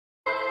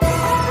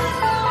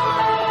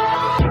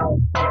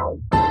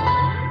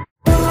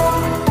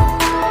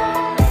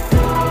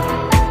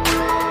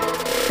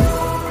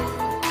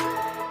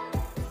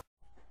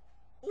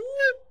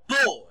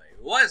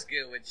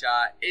with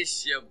y'all?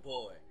 It's your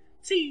boy,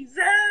 TZ.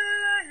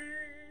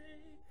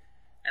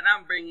 And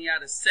I'm bringing y'all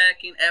the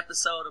second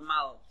episode of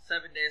my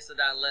 7 Days to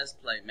Die Let's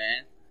Play,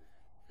 man.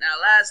 Now,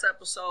 last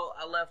episode,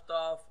 I left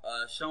off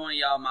showing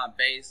y'all my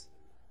base.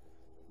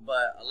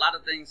 But a lot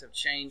of things have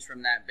changed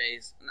from that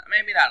base.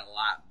 Maybe not a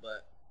lot,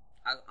 but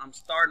I'm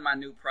starting my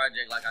new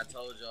project. Like I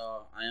told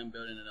y'all, I am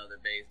building another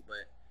base,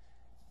 but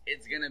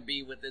it's going to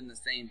be within the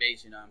same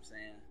base, you know what I'm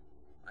saying?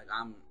 Like,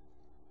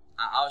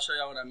 I'll show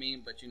y'all what I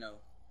mean, but, you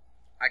know,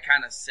 I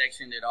kind of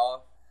sectioned it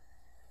off.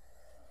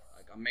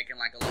 Like, I'm making,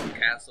 like, a little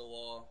castle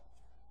wall.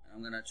 And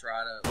I'm going to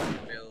try to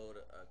build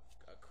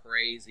a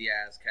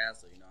crazy-ass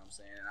castle, you know what I'm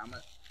saying? And I'm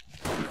going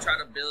to try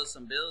to build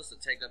some builds to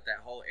take up that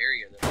whole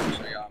area that I'm going to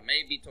show y'all.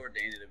 Maybe toward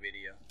the end of the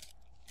video.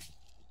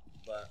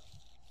 But,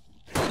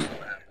 we'll see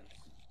what happens.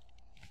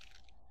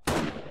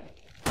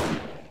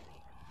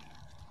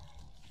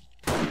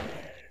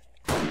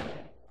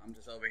 I'm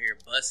just over here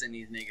busting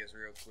these niggas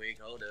real quick.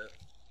 Hold up.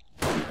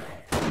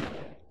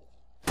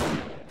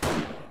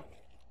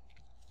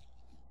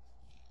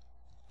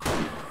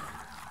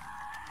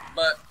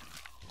 But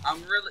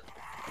I'm really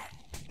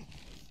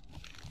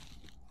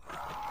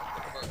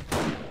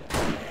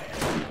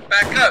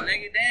back up,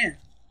 nigga. Damn.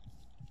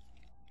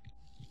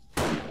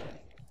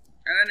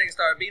 And that nigga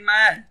started beating my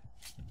ass.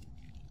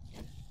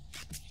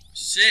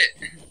 Shit.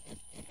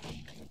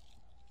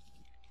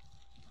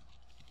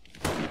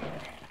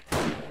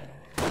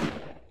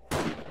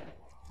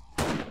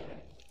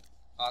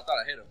 Oh, I thought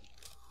I hit him.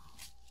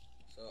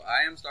 So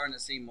I am starting to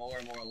see more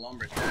and more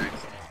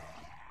lumberjacks.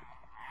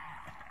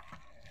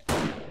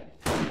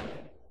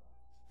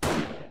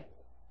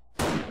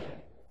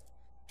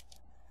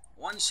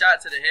 One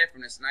shot to the head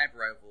from the sniper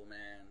rifle,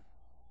 man.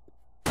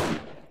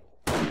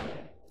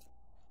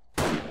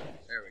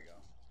 There we go.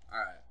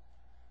 Alright.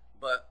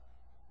 But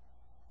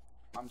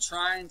I'm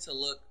trying to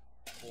look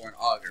for an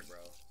auger, bro.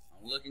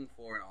 I'm looking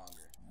for an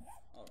auger.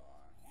 Hold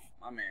on.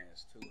 My man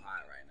is too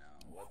high right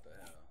now. What the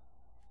hell?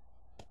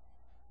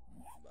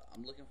 But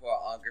I'm looking for an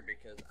auger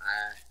because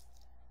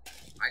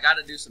I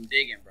gotta do some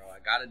digging, bro. I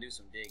gotta do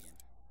some digging.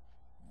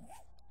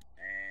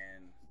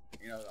 And,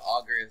 you know, the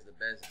auger is the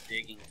best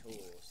digging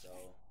tool, so.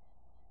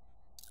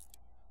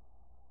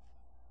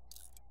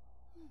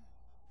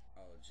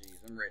 Oh, jeez,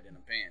 I'm ready in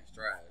the pants.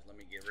 Trash. Let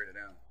me get rid of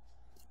them.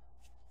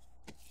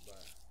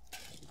 But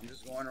I'm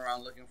just going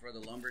around looking for the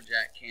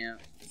lumberjack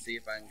camp to see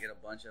if I can get a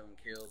bunch of them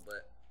killed.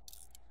 But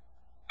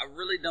I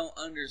really don't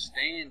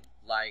understand,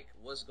 like,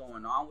 what's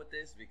going on with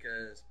this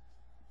because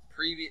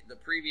the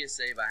previous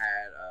save I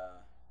had,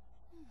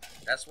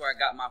 that's where I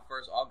got my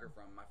first auger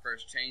from. My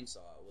first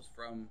chainsaw. It was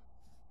from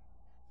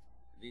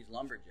these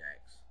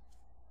lumberjacks.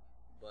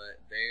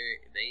 But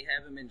they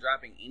haven't been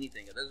dropping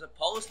anything. They're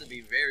supposed to be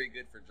very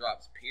good for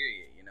drops,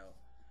 period, you know.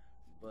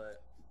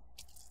 But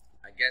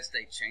I guess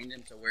they changed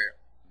them to where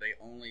they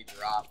only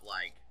drop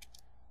like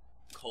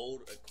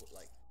cold,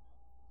 like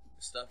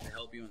stuff to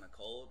help you in the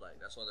cold. Like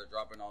that's why they're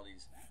dropping all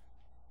these,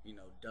 you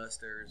know,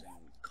 dusters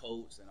and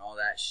coats and all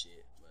that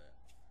shit. But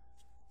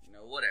you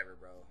know, whatever,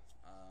 bro.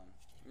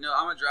 You know,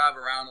 I'm gonna drive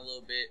around a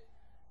little bit,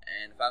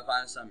 and if I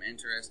find something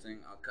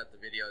interesting, I'll cut the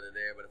video to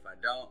there. But if I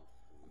don't,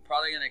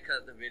 probably gonna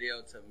cut the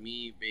video to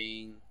me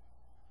being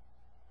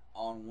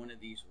on one of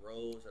these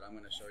roads that I'm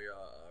gonna show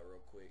y'all real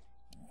quick.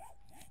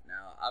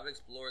 Now I've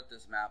explored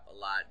this map a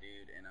lot,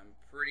 dude, and I'm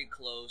pretty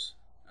close.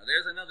 Now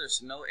there's another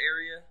snow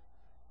area.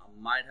 I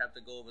might have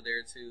to go over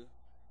there too.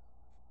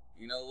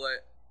 You know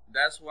what?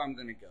 That's where I'm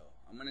gonna go.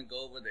 I'm gonna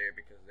go over there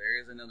because there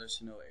is another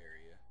snow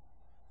area.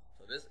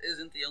 So this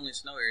isn't the only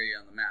snow area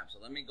on the map. So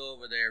let me go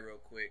over there real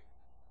quick,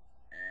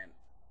 and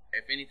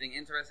if anything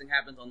interesting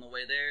happens on the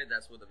way there,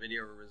 that's where the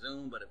video will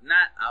resume. But if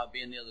not, I'll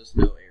be in the other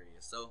snow area.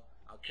 So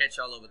I'll catch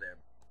y'all over there.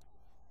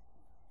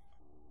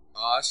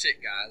 Aw,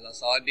 shit, guys. I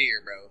saw a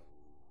deer, bro.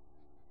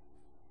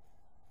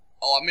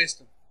 Oh, I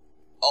missed him.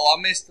 Oh,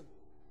 I missed him.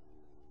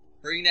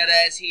 Bring that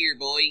ass here,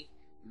 boy.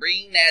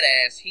 Bring that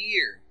ass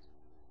here.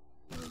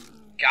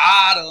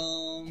 Got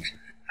him.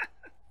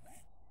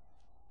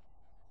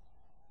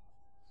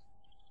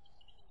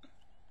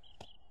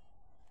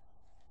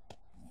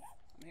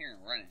 I'm hearing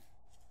him running.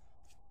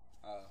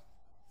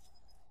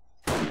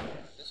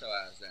 Sit your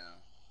ass down.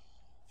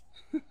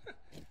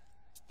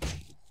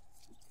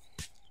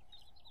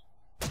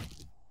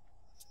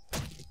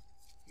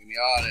 Give me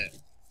all that.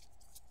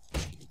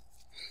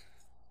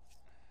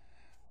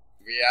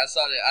 Yeah, I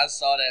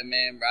saw that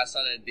man, bro. I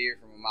saw that deer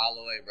from a mile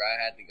away, bro. I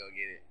had to go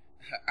get it.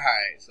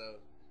 Alright, so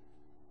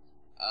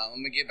I'm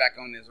gonna get back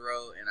on this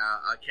road and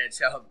I'll catch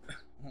y'all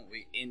when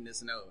we in the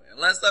snow.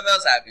 Unless something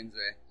else happens,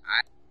 man.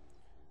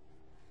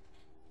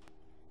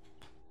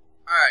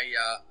 Alright,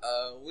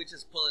 y'all. We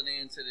just pulling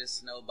into this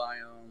snow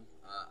biome.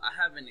 I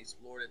haven't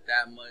explored it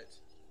that much.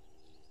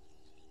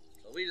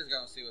 So we just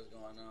gonna see what's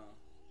going on.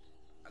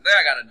 I think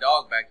I got a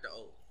dog back there.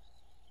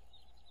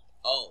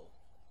 Oh.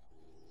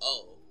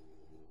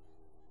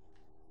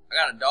 I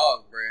got a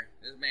dog, bro.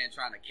 This man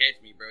trying to catch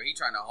me, bro. He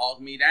trying to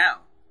hog me down.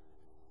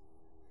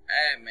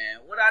 Hey,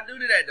 man. What I do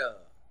to that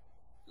dog?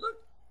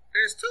 Look,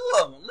 there's two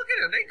of them. Look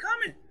at them. They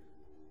coming.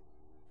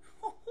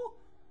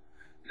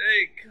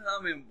 They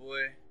coming,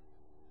 boy.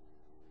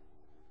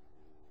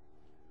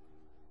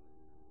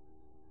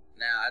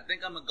 Now I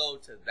think I'm gonna go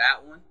to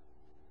that one.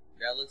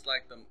 That looks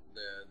like the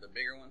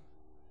bigger one.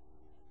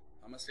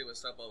 I'm gonna see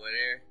what's up over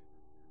there.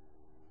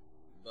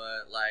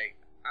 But like,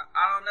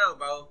 I don't know,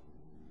 bro.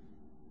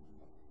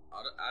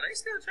 Are they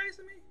still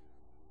chasing me?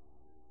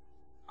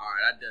 All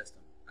right, I dust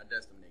them. I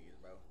dust them niggas,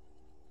 bro.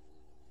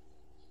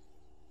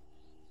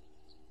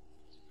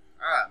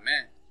 All right,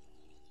 man.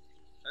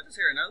 Did I just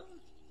hear another one?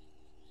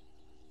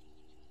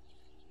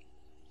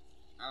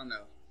 I don't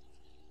know.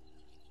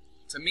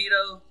 To me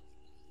though,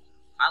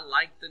 I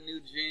like the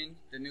new gen,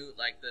 the new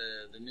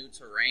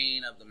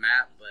terrain of the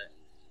map, but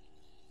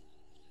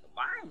the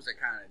biomes are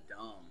kind of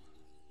dumb.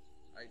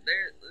 Like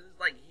there's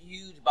like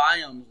huge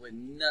biomes with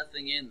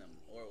nothing in them,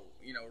 or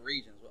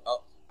regions.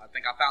 Oh, I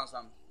think I found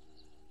something.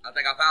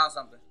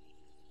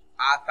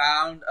 I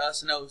found a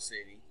snow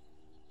city.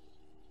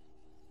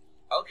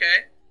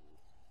 Okay.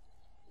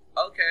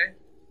 Okay,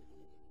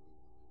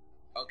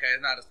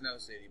 it's not a snow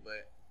city,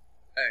 but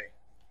hey,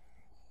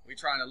 we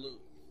trying to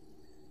loot.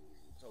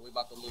 So we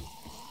about to loot.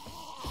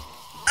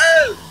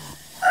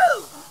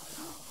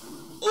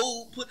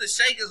 Oh, put the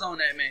shakers on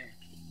that man.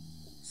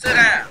 Sit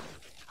down.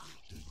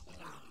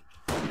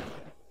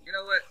 You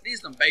know what?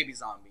 These some baby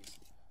zombies.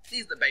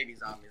 These the baby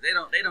zombies. They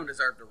don't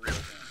deserve the real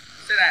thing.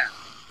 Sit down.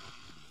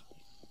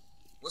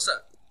 What's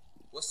up?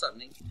 What's up,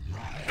 nigga?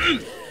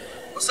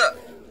 What's up?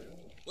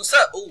 What's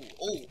up? Ooh.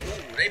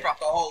 They brought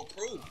the whole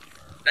crew.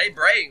 They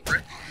brave, bro.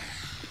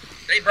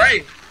 They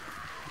brave.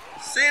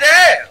 Sit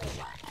down.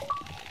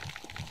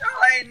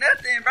 Y'all ain't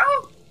nothing,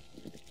 bro.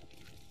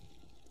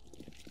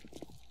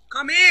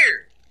 Come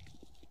here.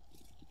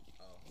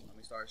 Oh, let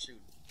me start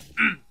shooting.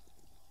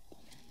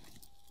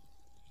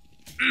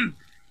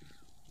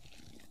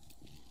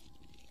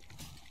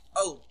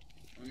 Oh,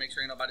 let me make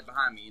sure ain't nobody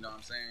behind me. You know what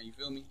I'm saying? You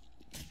feel me?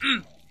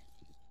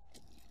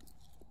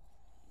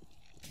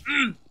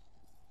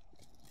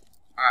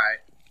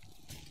 Alright.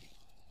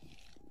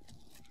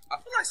 I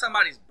feel like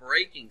somebody's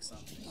breaking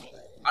something.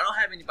 I don't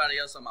have anybody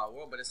else on my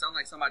world, but it sounds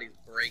like somebody's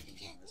breaking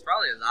something. It's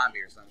probably a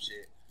zombie or some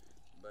shit.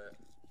 But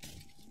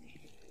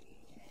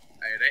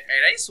hey,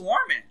 they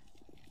swarming.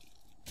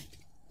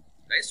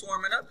 They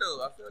swarming up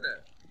though. I feel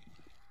that.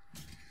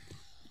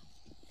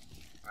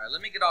 Alright,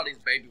 let me get all these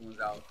baby ones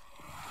out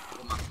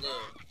with my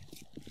plug.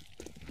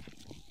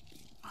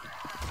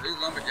 These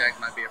lumberjacks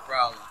might be a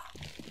problem.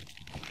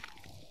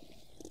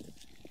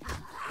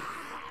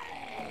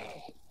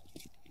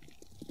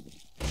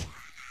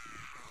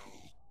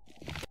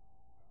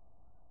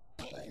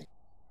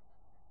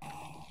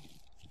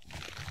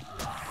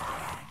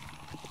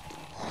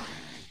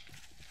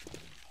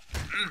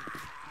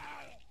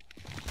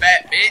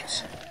 Fat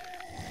bitch.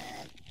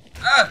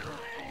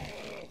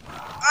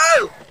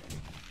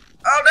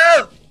 Oh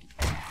no!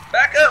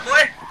 Back up,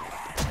 boy!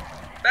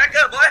 Back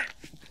up, boy!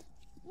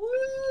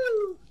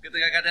 Woo! Good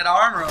thing I got that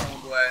armor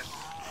on, boy.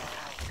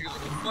 He was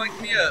gonna fuck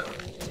me up.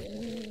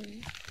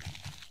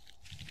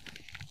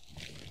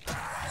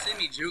 See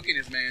me juking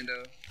this man,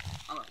 though.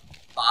 I'm a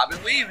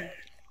bobbing weaving.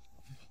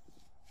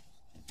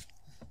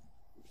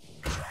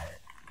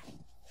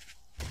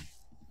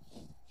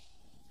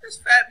 This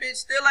fat bitch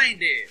still ain't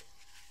dead.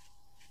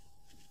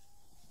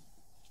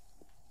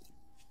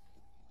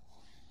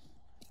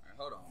 Alright,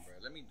 hold on, bro.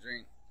 Let me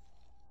drink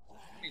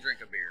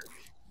a beer.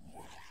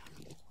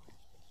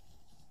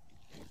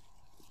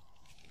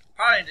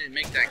 Probably didn't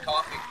make that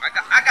coffee. I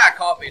got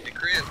coffee at the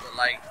crib, but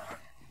like,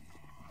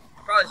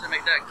 probably should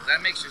make that because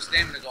that makes your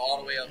stamina go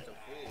all the way up to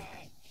full.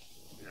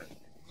 So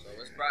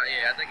it's probably,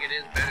 yeah, I think it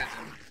is better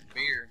than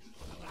beer.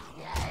 I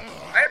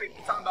hear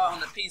people talking about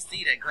on the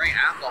PC that grain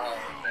alcohol is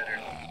better.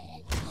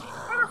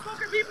 Why the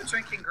fuck are people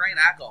drinking grain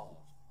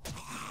alcohol?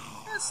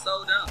 That's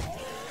so dumb.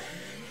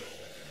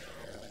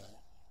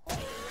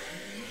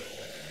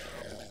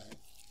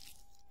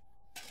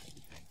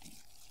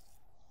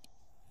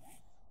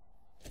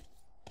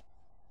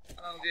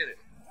 I don't get it.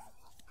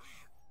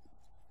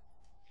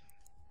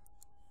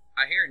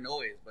 I hear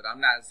noise, but I'm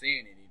not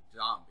seeing any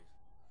zombies.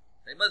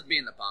 They must be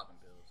in the popping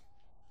pills.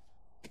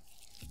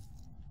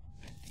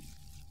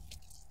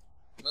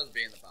 Must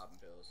be in the popping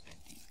pills.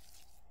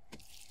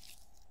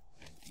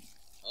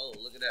 Oh,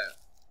 look at that.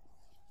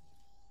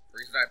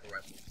 Free sniper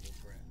rifle.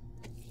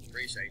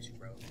 Appreciate you,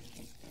 bro.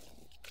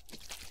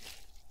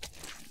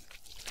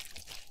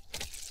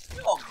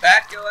 You gonna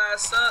back your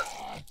ass up?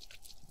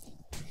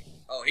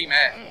 Oh, he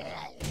mad.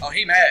 Oh,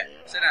 he mad.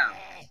 Sit down.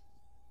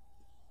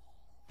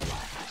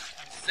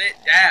 Sit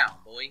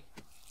down, boy.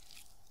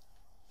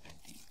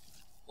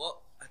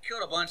 Well, I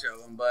killed a bunch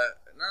of them,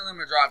 but none of them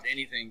have dropped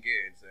anything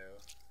good, so.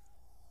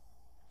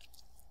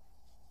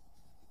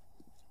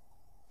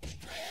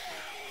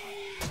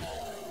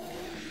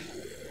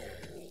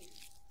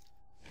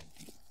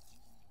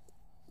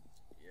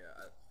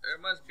 Yeah, there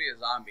must be a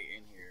zombie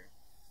in here.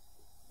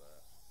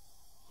 But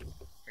I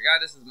forgot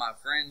this is my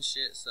friend's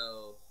shit,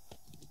 so.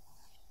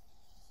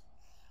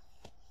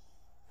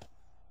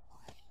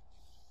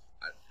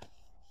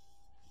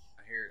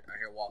 I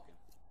hear walking.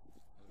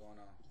 What's going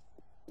on?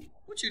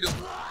 What you doing?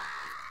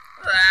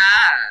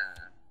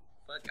 Ah,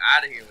 fuck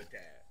out of here with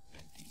that.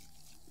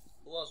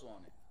 Who else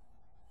want it?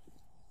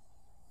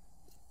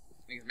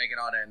 Niggas making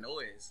all that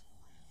noise.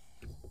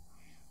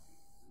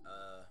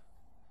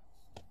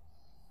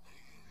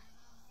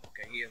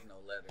 Okay, he has no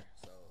leather,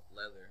 so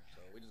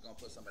we just gonna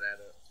put some of that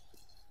up.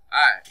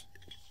 Alright.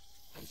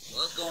 So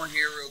let's go in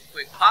here real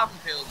quick. Popping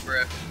pills,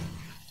 bruh.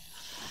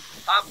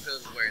 Popping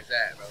pills is where it's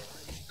at, bro.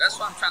 That's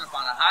why I'm trying to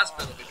find a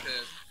hospital,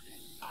 because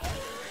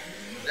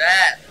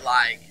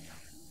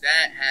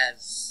that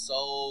has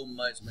so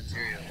much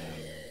material.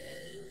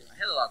 I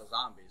hit a lot of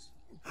zombies.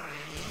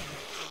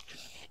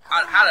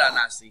 How did I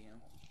not see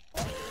him?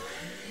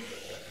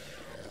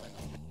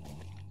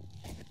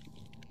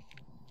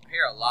 I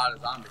hear a lot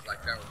of zombies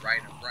like they're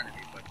right in front of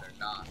me, but they're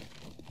not.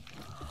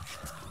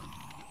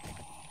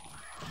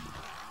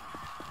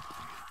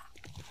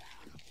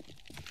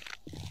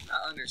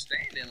 Not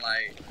understanding,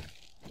 like,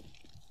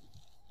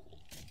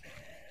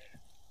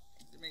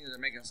 these niggas are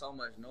making so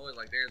much noise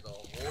like there's a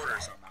horde or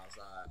something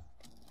outside.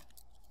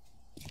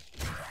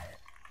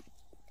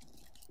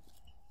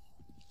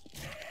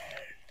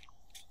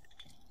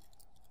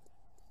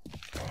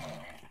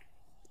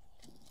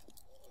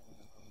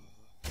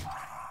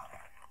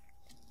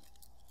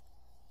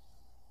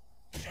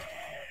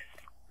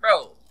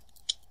 Bro,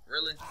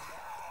 really?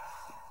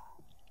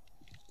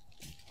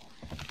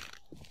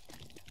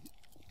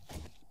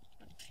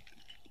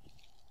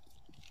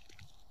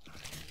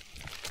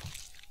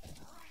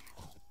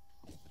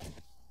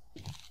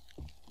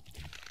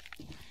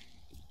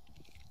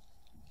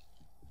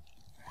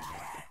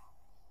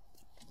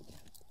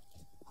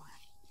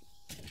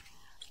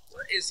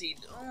 What is he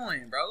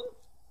doing, bro?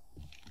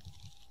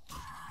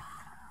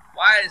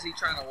 Why is he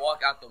trying to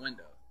walk out the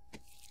window?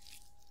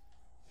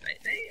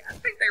 I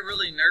think they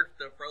really nerfed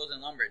the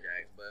frozen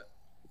lumberjacks, but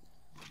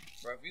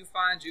bro, if you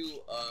find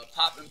you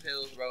popping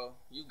pills, bro,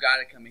 you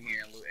gotta come in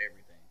here and loot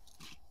everything.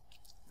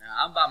 Now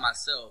I'm by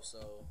myself,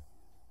 so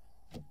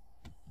I'm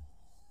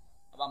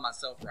by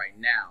myself right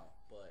now.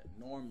 But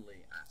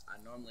normally, I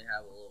normally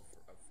have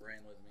a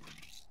friend with me.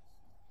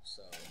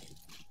 So,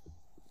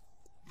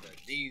 but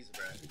these,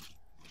 bro,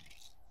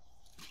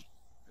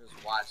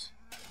 just watch.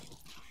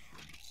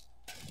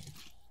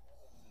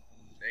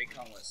 They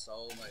come with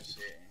so much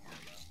shit in here,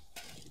 bro.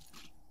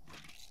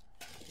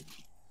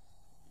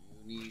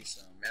 You need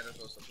some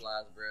medical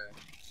supplies, bro.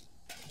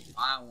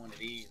 Find one of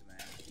these,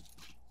 man.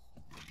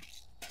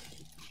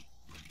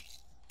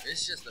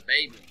 It's just a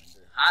baby one.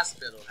 The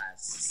hospital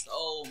has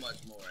so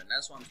much more, and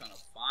that's why I'm trying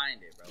to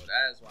find it, bro.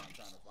 That is why I'm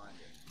trying to find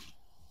it.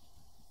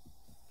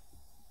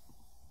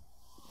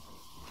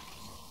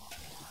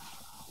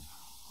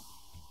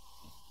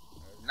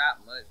 There's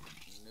not much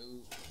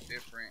new,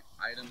 different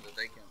items that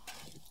they can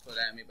put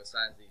at me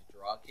besides these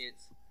draw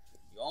kits.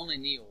 You only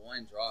need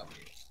one draw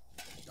kit.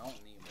 You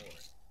don't need more.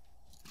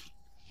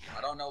 I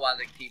don't know why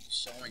they keep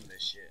showing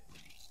this shit.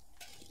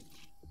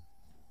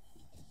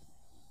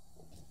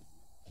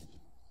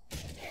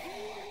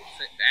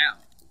 Sit down.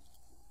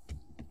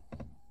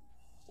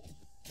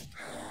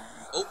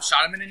 Oh,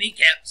 shot him in the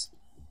kneecaps.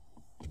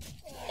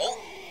 Oh.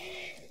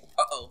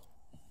 Uh-oh.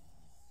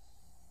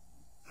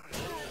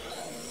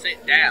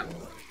 Sit down.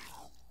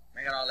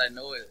 Making all that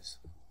noise.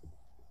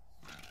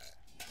 Alright.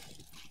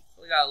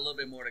 We got a little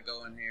bit more to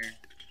go in here.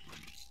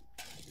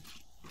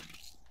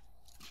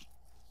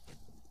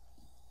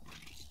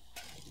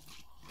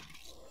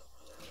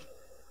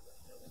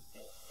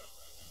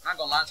 I'm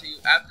not gonna lie to you.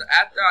 After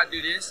I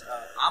do this,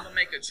 I'm gonna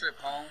make a trip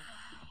home,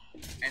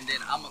 and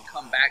then I'm gonna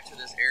come back to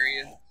this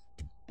area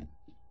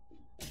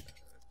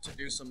to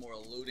do some more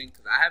looting,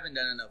 because I haven't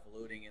done enough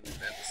looting in this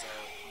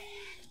episode.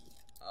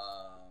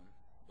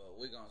 But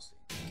we're gonna see.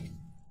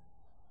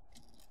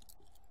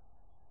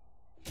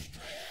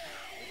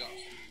 We're gonna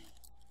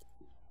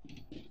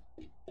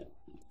see.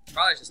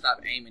 Probably should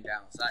stop aiming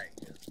down sight,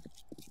 because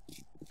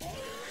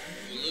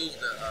you lose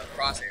the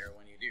crosshair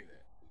when you do that.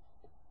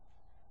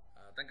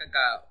 I think I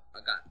got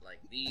like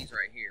these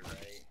right here,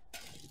 right?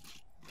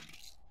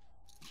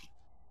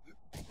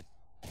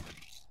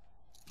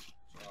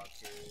 Draw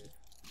kit,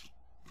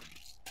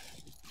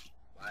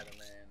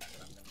 vitamin that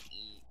I'm gonna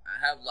eat.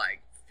 I have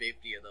like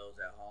 50 of those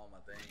at home,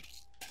 I think.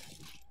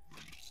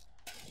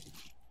 I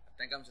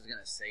think I'm just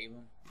gonna save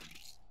them.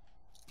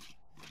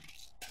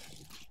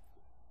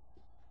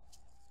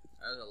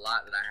 There's a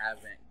lot that I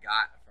haven't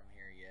got from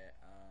here yet.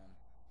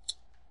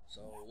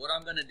 So what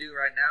I'm gonna do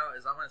right now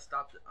is I'm gonna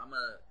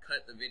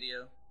cut the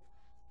video.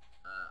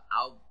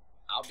 I'll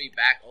be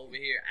back over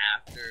here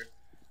after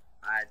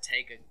I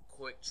take a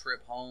quick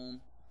trip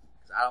home,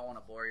 because I don't want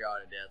to bore y'all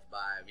to death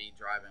by me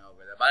driving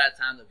over there. By that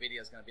time the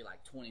video is gonna be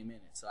like 20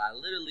 minutes. So I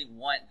literally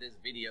want this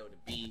video to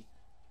be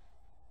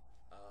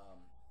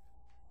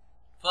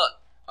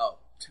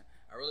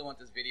I really want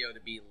this video to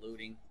be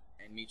looting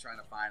and me trying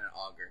to find an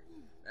auger.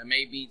 That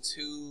may be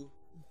two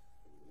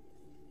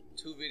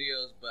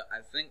videos, but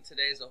I think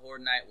today's a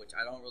horde night, which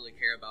I don't really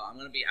care about. I'm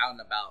gonna be out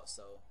and about,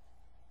 so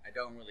I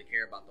don't really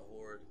care about the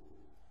horde.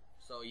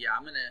 So yeah,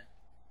 I'm gonna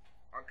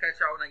I'll catch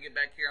y'all when I get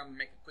back here. I'm gonna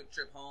make a quick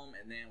trip home,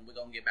 and then we're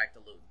gonna get back to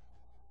looting.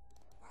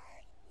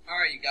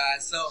 Alright, you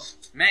guys. So,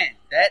 man,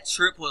 that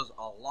trip was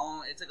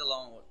it took a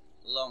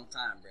long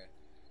time, bro.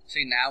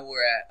 See, now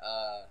we're at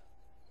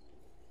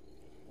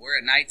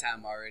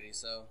nighttime already,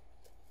 so,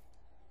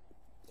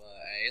 but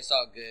hey, it's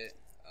all good.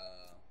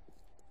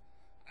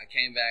 I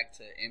came back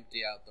to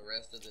empty out the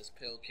rest of these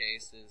pill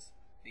cases,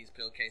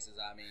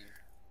 I mean.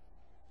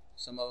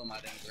 Some of them I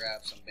didn't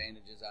grab some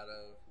bandages out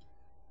of.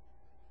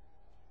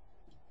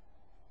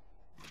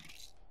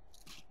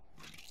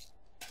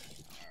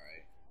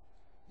 Alright.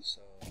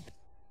 So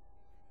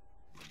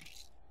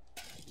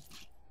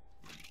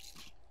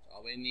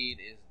all we need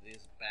is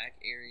this back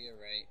area,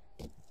 right?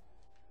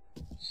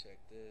 Check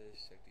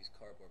this. Check these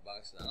cardboard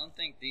boxes. I don't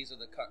think these are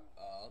the I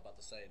was about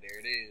to say, there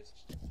it is.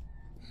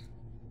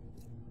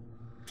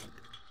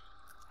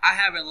 I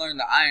haven't learned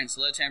the iron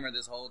sledgehammer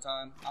this whole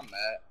time. I'm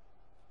mad.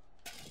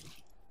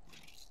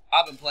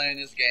 I've been playing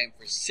this game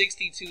for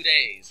 62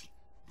 days.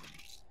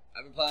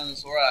 I've been playing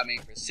this world,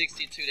 for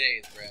 62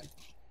 days, bruh.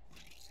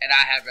 And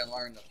I haven't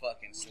learned the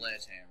fucking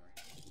sledgehammer.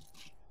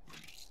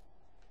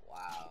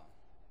 Wow.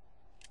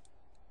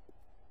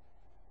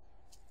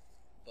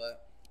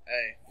 But,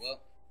 hey,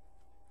 well,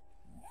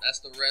 that's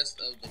the rest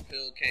of the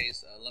pill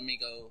case. Let me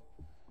go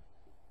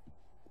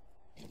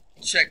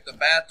check the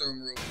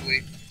bathroom real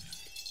quick.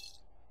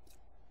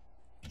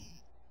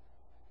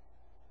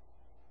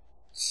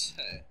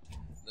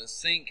 The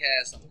sink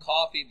has some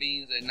coffee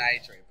beans and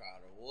nitrate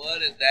powder.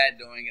 What is that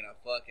doing in a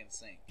fucking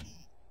sink?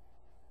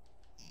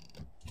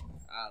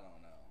 I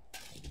don't know.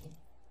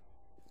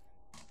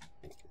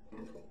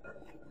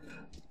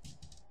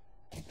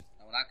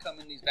 Now, when I come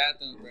in these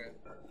bathrooms, bro,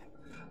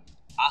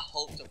 I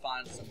hope to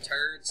find some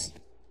turds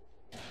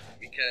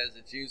because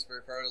it's used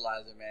for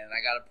fertilizer, man. And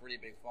I got a pretty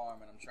big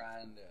farm, and I'm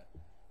trying to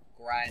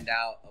grind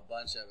out a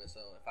bunch of it.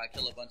 So if I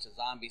kill a bunch of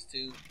zombies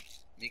too,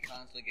 me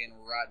constantly getting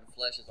rotten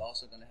flesh is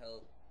also going to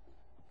help.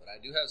 But I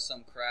do have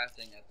some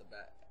crafting at the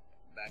back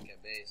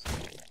at base.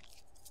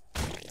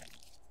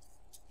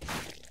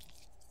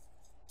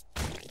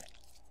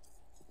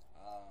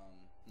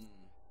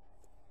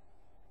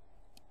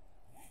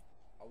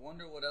 I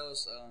wonder what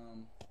else,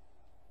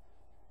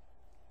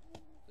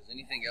 does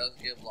anything else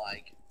give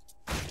like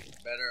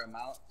better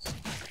amounts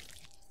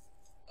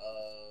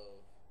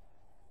of,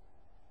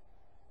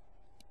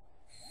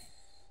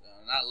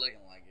 not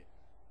looking like it.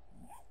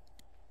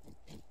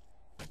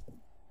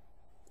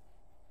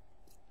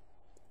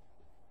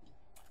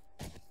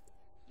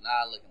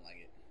 Not looking like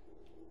it.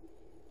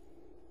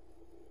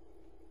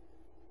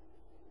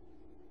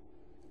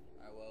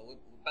 Alright, well, we're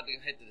about to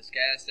head to this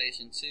gas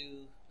station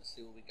too. Let's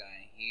see what we got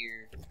in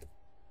here.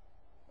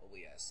 Oh,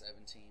 we got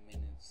 17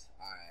 minutes.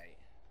 Alright.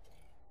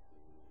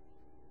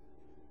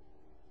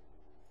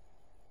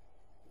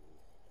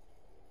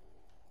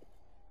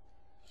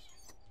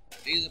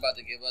 These are about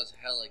to give us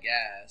hella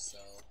gas, so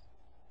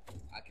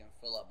I can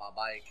fill up my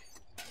bike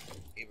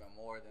even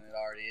more than it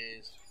already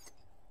is.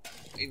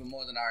 Even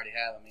more than I already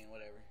have,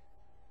 whatever.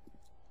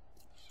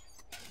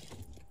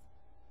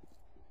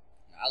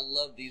 I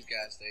love these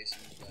gas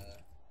stations.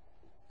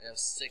 They have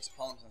 6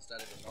 pumps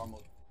instead of the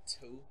normal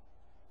 2.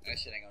 That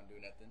shit ain't gonna do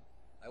nothing.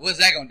 Like, what's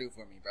that gonna do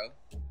for me, bro?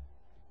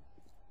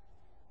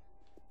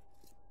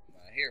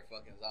 I hear a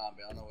fucking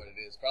zombie. I don't know what it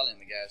is. Probably in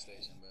the gas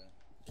station, but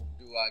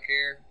do I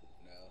care?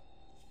 No.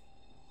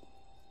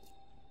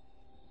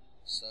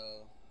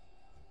 So,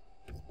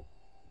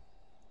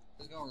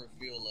 just gonna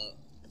refuel up.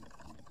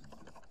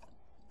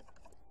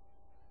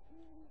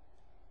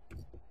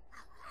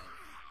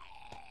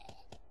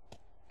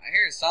 I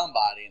hear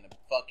somebody in the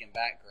fucking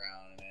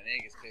background, and that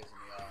nigga's pissing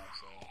me off,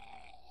 so.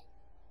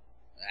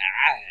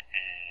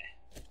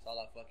 That's all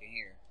I fucking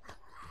hear. I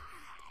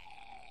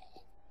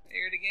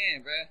hear it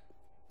again, bruh.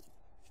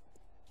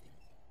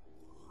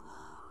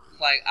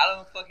 Like, I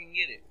don't fucking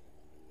get it.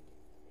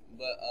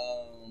 But,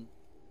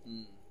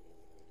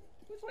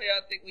 which way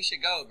y'all think we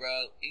should go,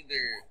 bro?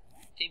 Either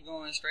keep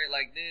going straight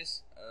like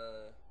this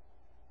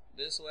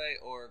way,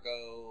 or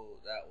go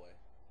that way.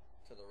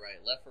 To the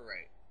right, left or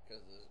right.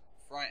 Because the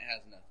front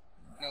has nothing.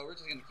 No, we're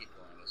just gonna keep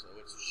going this way,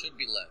 which should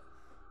be left.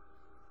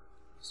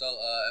 So,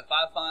 if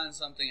I find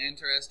something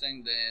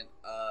interesting, then,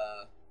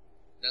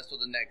 that's what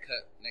the next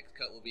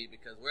cut will be,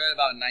 because we're at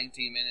about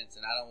 19 minutes,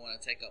 and I don't want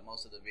to take up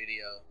most of the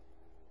video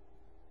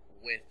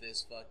with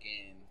this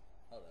fucking,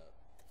 hold up,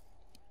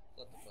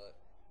 what the fuck?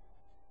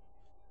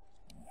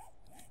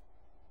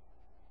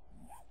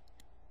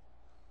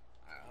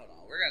 Alright, hold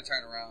on, we're gonna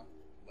turn around,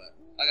 but,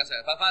 like I said,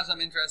 if I find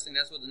something interesting,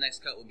 that's what the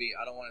next cut will be.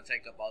 I don't want to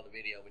take up all the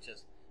video with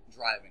just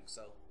driving,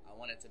 so I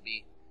want it to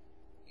be,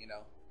 you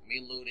know, me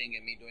looting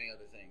and me doing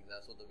other things.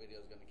 That's what the video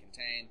is going to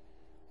contain.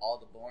 All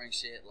the boring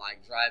shit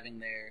like driving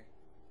there,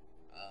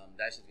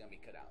 that's just going to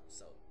be cut out.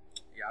 So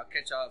yeah, I'll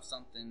catch y'all if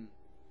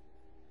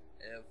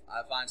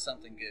I find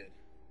something good.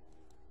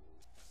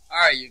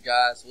 Alright, you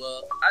guys,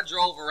 well, I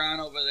drove around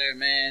over there,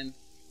 man.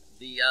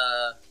 The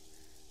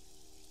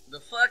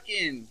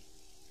fucking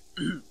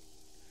the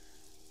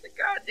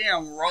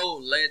goddamn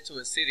road led to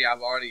a city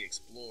I've already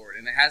explored,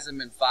 and it hasn't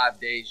been 5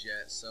 days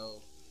yet.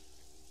 So,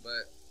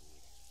 but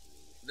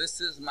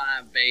this is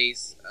my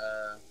base.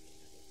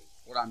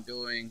 What I'm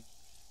doing.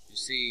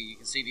 You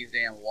can see these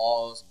damn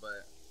walls,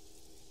 but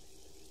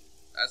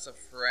that's a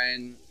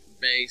friend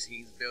base.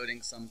 He's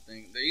building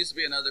something. There used to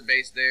be another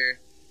base there.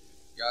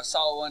 Y'all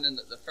saw one in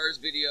the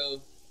first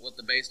video. What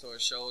the base tour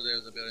showed, there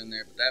was a building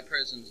there, but that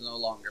person's no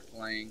longer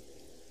playing.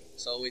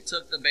 So we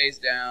took the base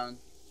down,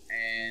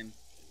 and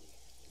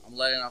I'm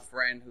letting a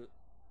friend who...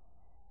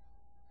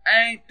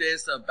 Ain't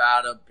this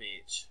about a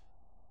bitch?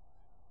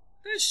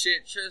 This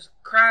shit just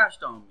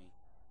crashed on me.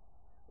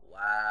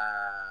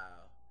 Wow.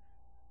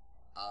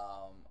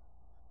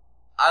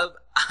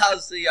 I'll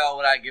see y'all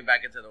when I get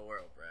back into the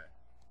world, bruh.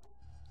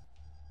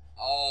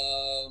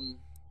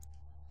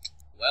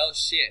 Well,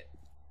 shit.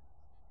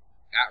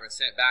 Got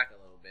reset back a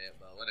little bit,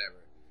 but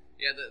whatever.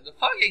 Yeah, the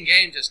fucking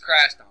game just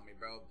crashed on me,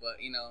 bro. But,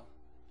 you know,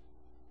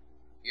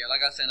 yeah, like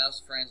I said, that was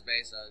a friend's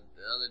base. The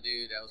other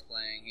dude that was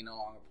playing, he no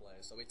longer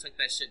plays. So we took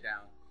that shit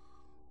down.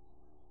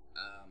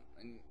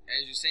 And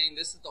as you're seeing,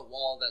 this is the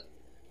wall that's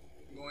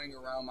going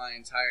around my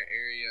entire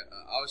area.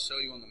 I'll show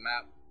you on the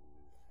map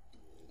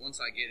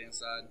once I get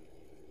inside.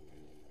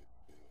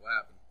 What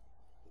happened?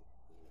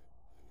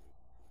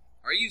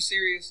 Are you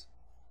serious?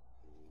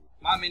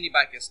 My mini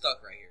bike is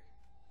stuck right here.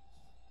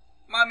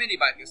 My mini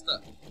bike is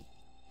stuck.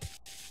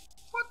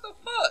 What the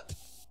fuck?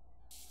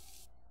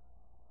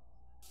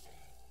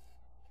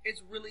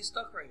 It's really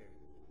stuck right here.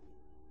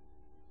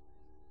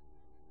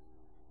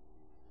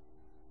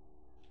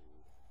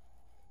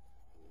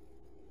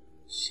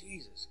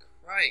 Jesus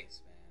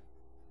Christ, man.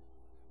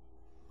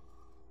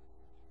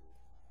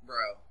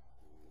 Bro.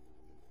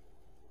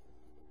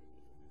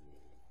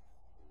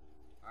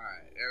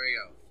 Alright, there we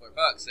go. For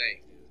fuck's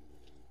sake, dude.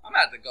 I'm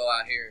gonna have to go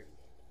out here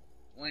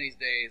one of these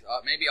days,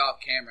 maybe off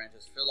camera, and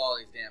just fill all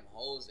these damn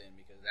holes in,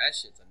 because that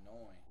shit's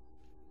annoying.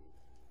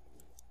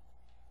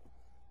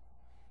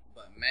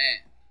 But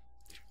man,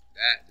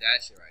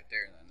 that shit right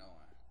there is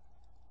annoying.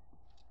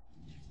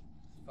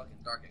 It's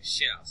fucking dark as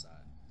shit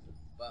outside.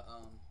 But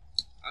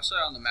I'll show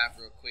you on the map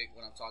real quick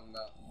what I'm talking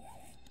about.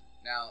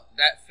 Now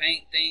that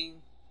faint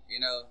thing, you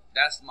know,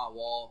 that's my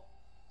wall.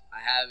 I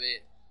have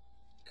it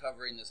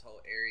covering this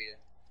whole area.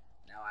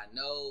 Now I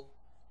know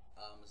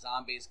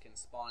zombies can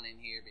spawn in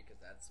here because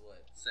that's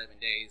what 7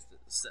 days the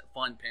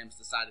fun pimps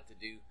decided to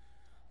do.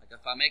 Like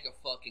if I make a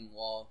fucking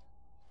wall,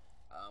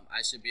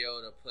 I should be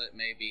able to put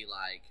maybe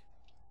like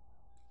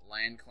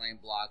land claim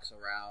blocks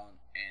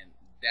around, and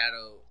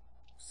that'll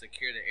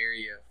secure the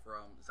area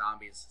from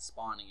zombies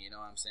spawning, you know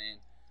what I'm saying?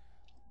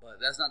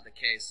 But that's not the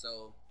case.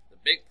 So the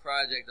big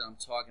project that I'm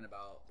talking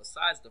about,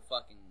 besides the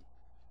fucking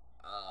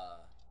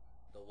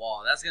the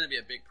wall, that's gonna be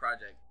a big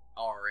project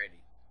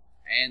already.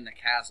 And the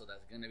castle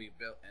that's going to be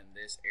built in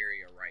this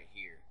area right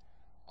here.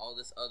 All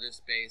this other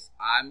space,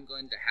 I'm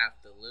going to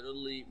have to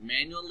literally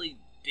manually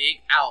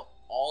dig out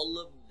all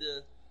of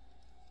the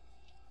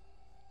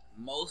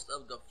most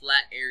of the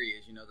flat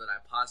areas, you know, that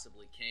I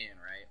possibly can,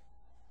 right?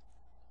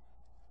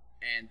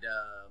 And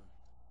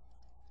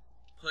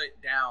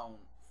put down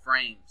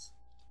frames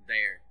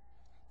there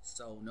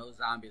so no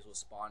zombies will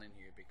spawn in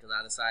here, because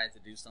I decided to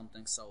do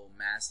something so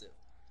massive.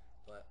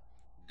 But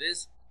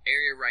this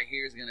area right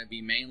here is going to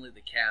be mainly the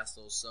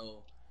castle,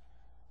 so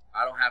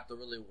I don't have to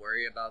really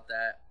worry about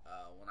that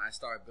when I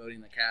start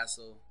building the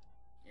castle,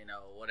 you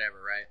know,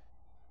 whatever, right?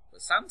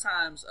 But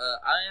sometimes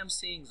I am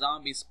seeing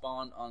zombies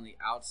spawn on the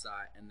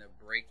outside and they're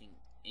breaking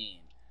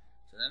in,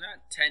 so they're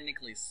not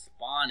technically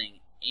spawning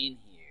in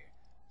here,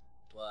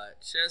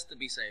 but just to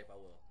be safe I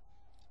will.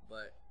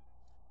 But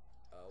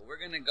we're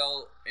gonna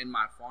go in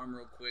my farm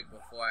real quick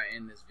before I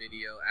end this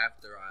video,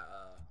 after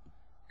I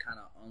kind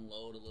of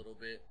unload a little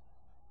bit.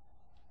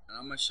 And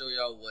I'm going to show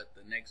y'all what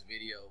the next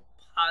video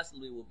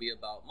possibly will be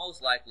about.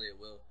 Most likely it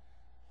will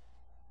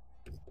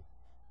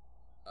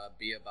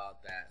be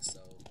about that. So,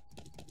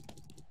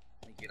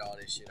 let me get all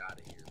this shit out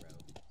of here, bro.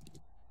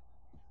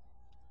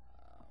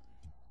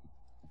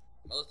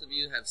 Most of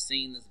you have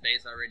seen this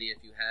base already.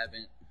 If you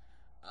haven't,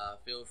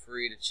 feel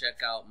free to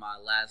check out my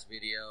last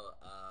video.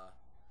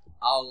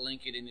 I'll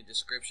link it in the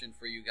description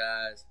for you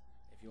guys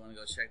if you want to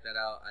go check that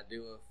out. I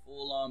do a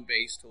full-on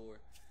base tour.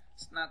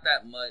 It's not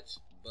that much,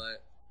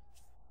 but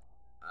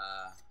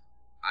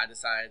I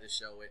decided to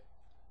show it.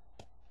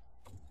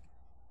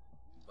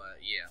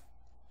 But yeah,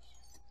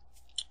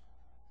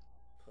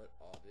 put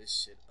all this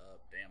shit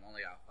up. Damn,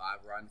 only got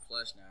 5 rotten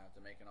flesh now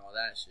after making all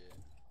that shit.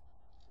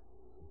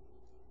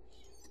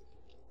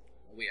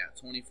 We got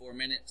 24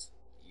 minutes.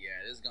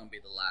 Yeah, this is gonna be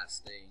the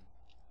last thing.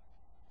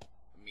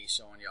 Me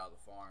showing y'all the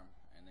farm,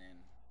 and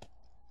then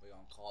we're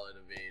gonna call it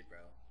a vid,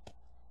 bro.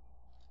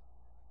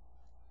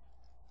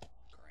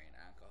 Grain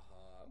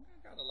alcohol. I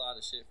got a lot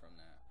of shit from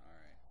that.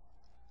 Alright.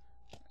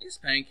 These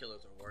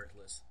painkillers are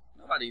worthless.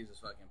 Nobody uses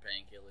fucking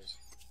painkillers.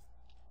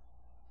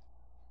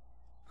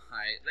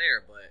 Alright,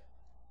 there, but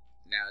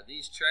now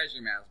these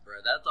treasure maps,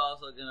 bro, that's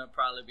also gonna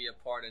probably be a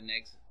part of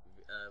next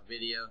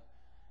video.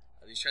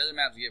 These treasure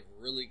maps give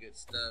really good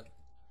stuff.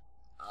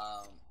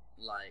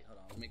 like, hold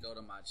on, let me go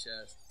to my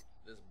chest.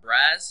 This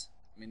brass,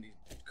 I mean these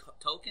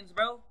tokens,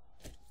 bro.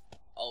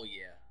 Oh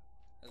yeah,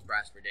 that's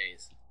brass for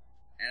days.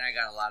 And I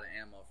got a lot of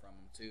ammo from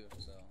them too,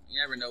 so you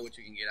never know what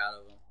you can get out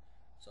of them.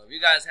 So if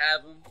you guys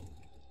have them,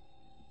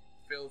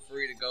 feel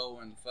free to go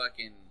and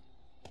fucking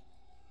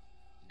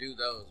do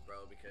those,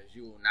 bro, because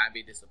you will not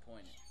be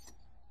disappointed.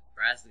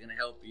 Brass is gonna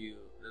help you.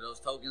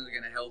 Those tokens are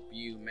gonna help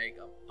you make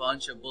a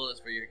bunch of bullets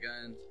for your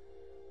guns.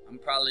 I'm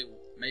probably,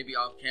 maybe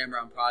off camera,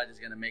 I'm probably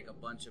just gonna make a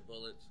bunch of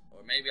bullets,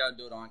 or maybe I'll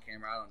do it on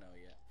camera. I don't know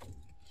yet.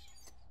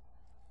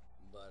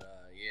 But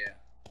yeah.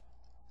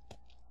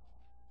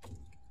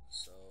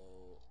 So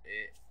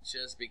it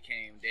just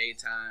became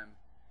daytime,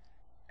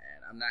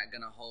 and I'm not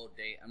gonna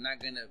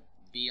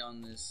be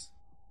on this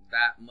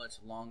that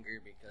much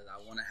longer because I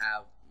want to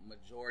have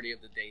majority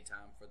of the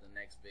daytime for the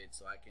next vid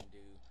so I can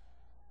do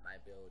my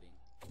building.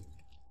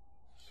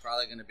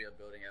 Probably gonna be a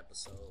building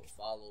episode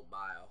followed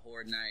by a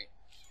horde night,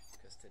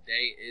 because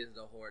today is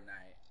the horde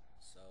night.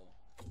 So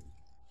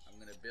I'm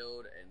gonna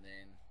build, and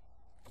then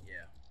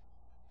yeah,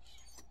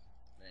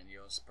 then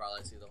you'll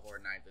probably see the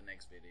horde night the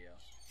next video.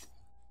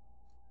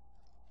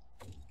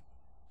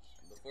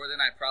 And before then,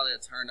 I probably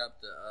have turned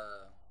up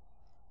the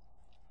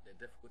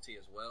difficulty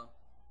as well.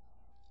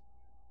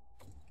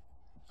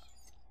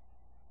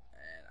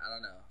 And I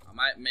don't know, I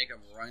might make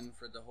them run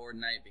for the horde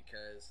night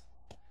because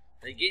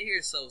they get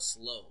here so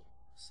slow.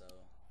 So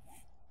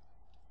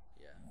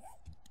yeah,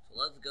 so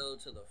let's go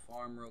to the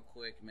farm real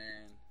quick,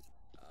 man.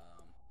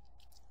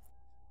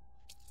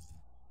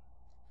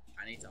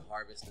 I need to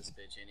harvest this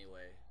bitch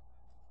anyway,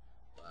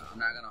 but I'm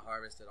not gonna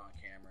harvest it on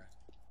camera.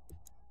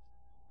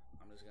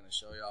 I'm just gonna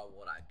show y'all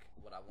what I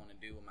want to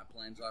do, what my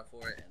plans are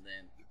for it, and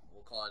then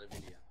we'll call it a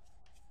video.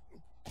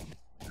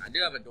 I do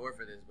have a door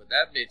for this, but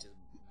that bitch is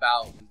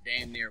about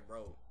damn near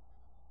broke.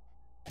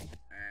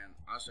 And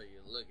I'll show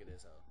you. Look at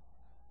this hoe.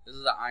 This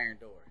is an iron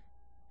door.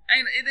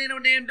 It ain't no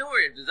damn door.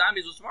 If the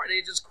zombies were smart,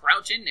 they'd just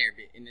crouch in there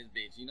in this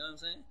bitch. You know what I'm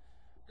saying?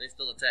 They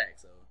still attack.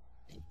 So,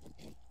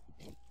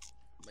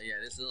 but yeah,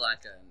 this is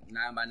like a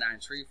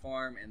 9x9 tree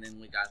farm, and then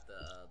we got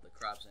the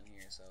crops in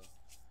here. So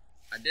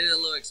I did a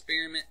little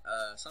experiment.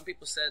 Some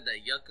people said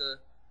that yucca,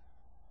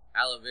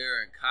 aloe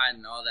vera, and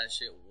cotton, and all that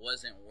shit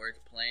wasn't worth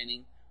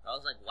planting. I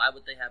was like, why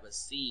would they have a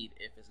seed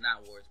if it's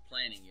not worth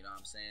planting? You know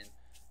what I'm saying?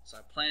 So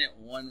I planted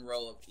one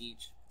row of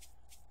each,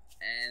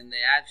 and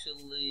they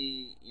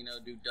actually, you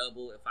know, do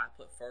double. If I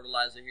put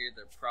fertilizer here,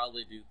 they'll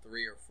probably do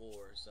 3 or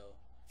 4. So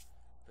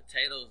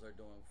potatoes are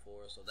doing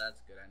 4, so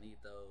that's good. I need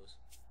those.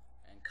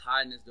 And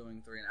cotton is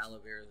doing 3, and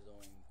aloe vera is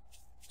doing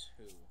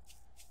 2.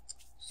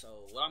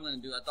 So what I'm gonna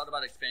do, I thought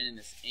about expanding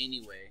this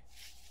anyway,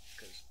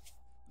 because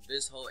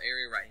this whole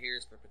area right here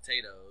is for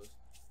potatoes.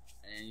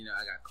 And, you know,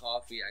 I got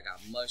coffee, I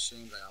got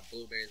mushrooms, I got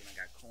blueberries, and I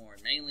got corn.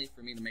 Mainly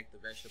for me to make the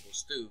vegetable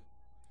stew.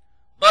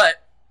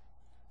 But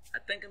I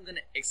think I'm going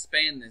to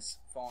expand this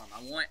farm.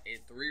 I want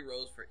it 3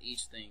 rows for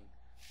each thing.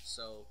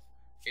 So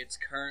it's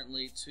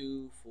currently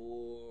 2,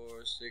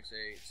 4, 6,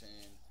 8, 10,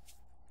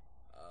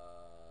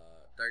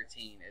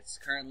 13. It's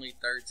currently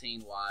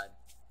 13 wide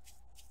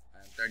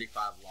and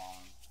 35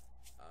 long.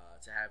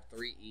 To have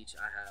 3 each,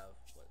 I have,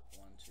 what,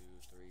 1, 2,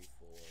 3,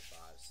 4,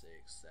 5, 6,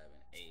 7,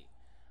 8.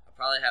 I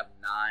probably have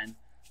 9,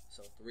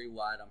 so 3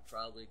 wide. I'm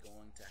probably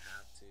going to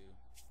have to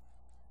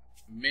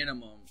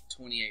minimum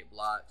 28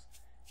 blocks.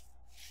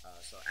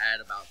 So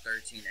add about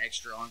 13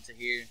 extra onto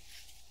here,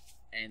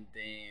 and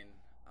then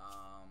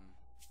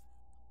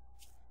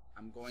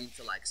I'm going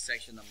to like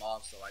section them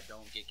off so I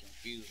don't get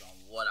confused on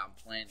what I'm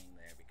planting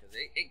there, because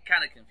it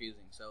kind of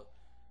confusing. So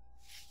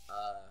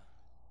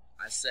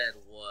I said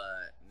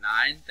what,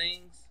 9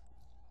 things?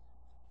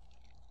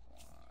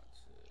 1,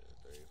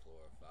 2, 3, 4,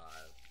 5,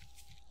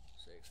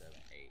 6, 7,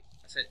 8.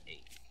 I said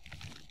 8.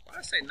 Why did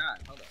I say 9?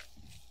 Hold up.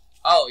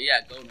 Oh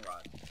yeah,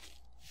 goldenrod.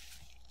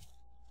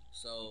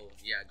 So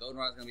yeah,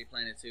 goldenrod's gonna be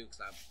planted too,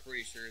 because I'm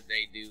pretty sure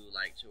they do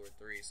like 2 or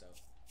 3. So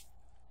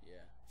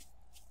yeah.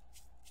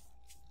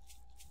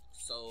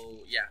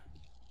 So yeah,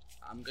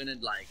 I'm gonna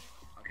like,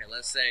 okay,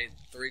 let's say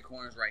 3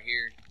 corners right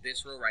here.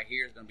 This row right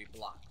here is gonna be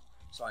blocked.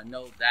 So I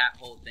know that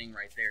whole thing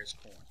right there is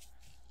corn.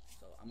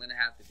 So I'm gonna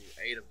have to do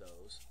 8 of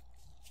those.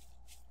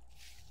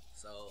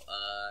 So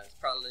it's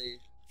probably,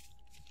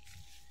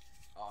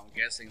 oh, I'm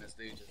guessing this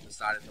dude just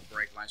decided to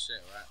break my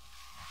shit, right?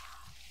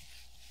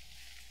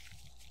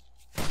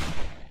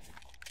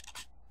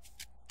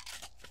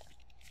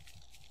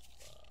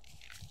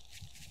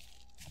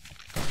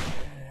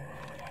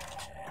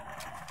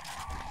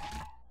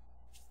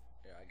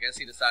 Yeah, I guess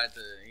he decided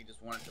he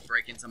just wanted to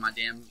break into my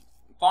damn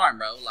farm,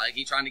 bro. Like,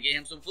 he trying to get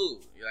him some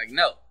food. You're like,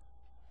 no.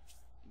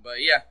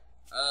 But yeah,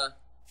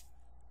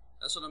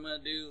 that's what I'm gonna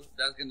do.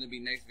 That's gonna be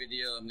next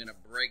video. I'm gonna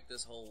break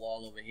this whole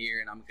wall over here,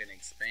 and I'm gonna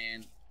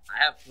expand. I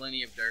have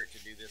plenty of dirt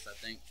to do this, I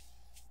think.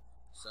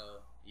 So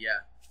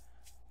yeah,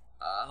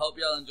 I hope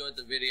y'all enjoyed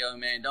the video,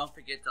 man. Don't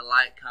forget to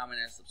like, comment,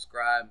 and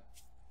subscribe.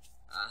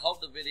 I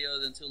hope the video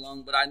isn't too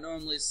long, but I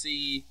normally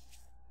see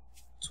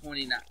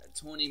 20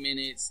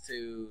 minutes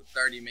to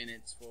 30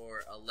 minutes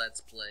for a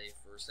let's play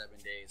for 7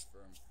 days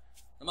from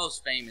the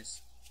most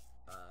famous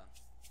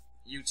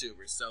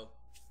YouTubers. So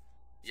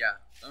yeah,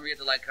 don't forget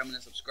to like, comment,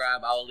 and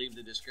subscribe. I will leave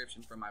the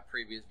description for my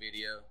previous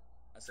video.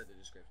 I said the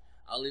description.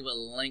 I'll leave a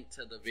link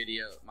to the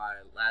video, my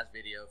last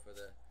video for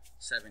the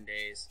 7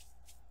 days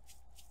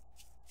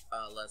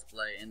Let's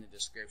Play, in the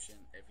description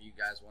if you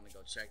guys want to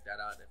go check that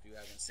out if you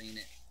haven't seen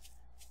it.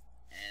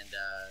 And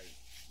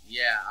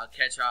yeah, I'll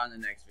catch y'all in the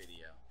next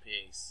video.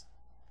 Peace.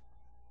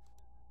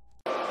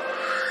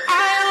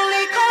 I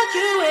only call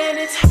you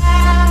when it's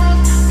high.